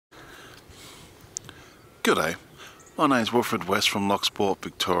G'day, my name's Wilfred West from Locksport,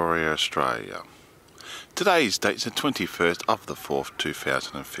 Victoria, Australia. Today's date's the 21st of the 4th,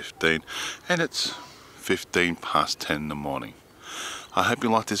 2015, and it's 15 past 10 in the morning. I hope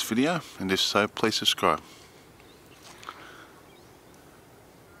you liked this video, and if so, please subscribe.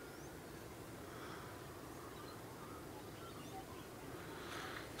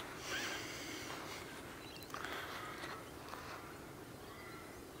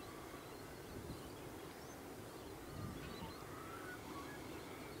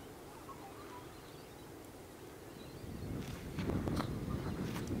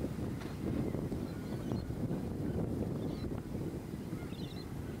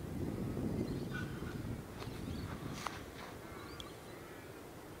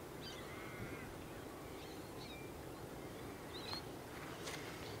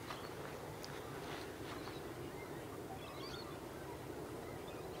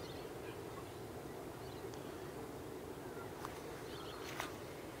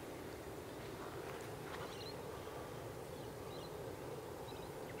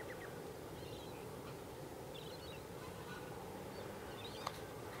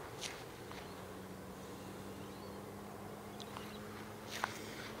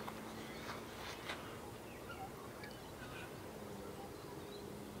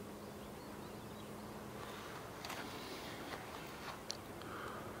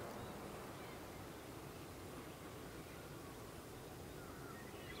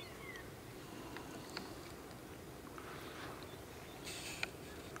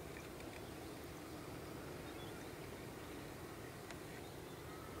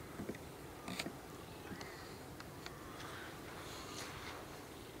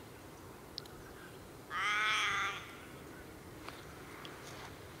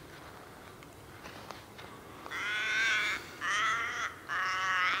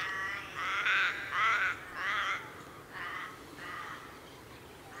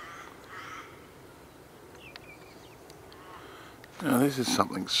 Now this is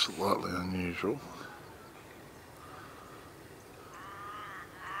something slightly unusual.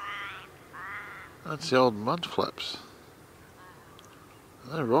 That's the old mud flaps.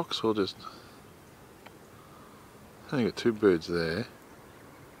 Are they rocks or just... I only got two birds there.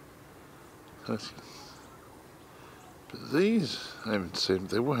 But these, I haven't seen,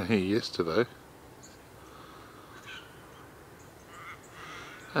 they weren't here yesterday.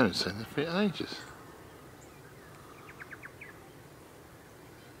 I haven't seen them for ages.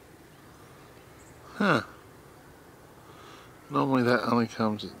 Huh. Normally that only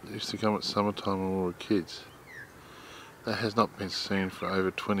used to come at summertime when we were kids. That has not been seen for over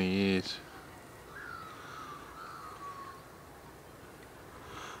 20 years.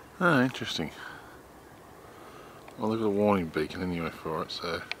 Oh, interesting. Well, look at the warning beacon anyway for it,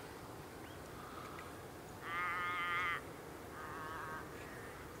 so...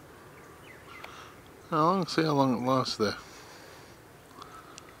 Oh, I'll see how long it lasts there.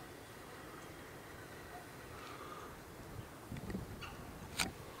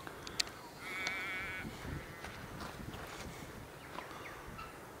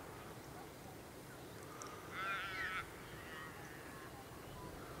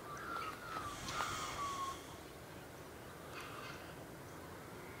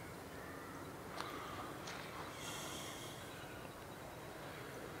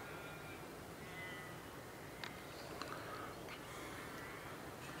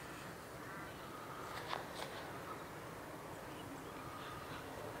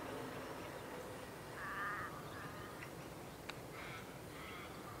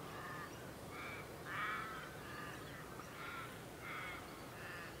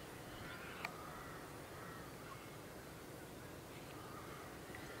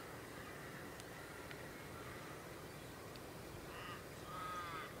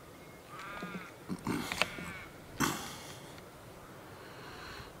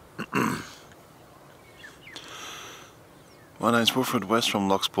 My name's Wilfred West from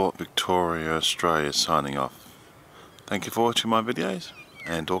Locksport, Victoria, Australia, signing off. Thank you for watching my videos,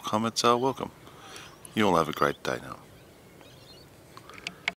 and all comments are welcome. You all have a great day now.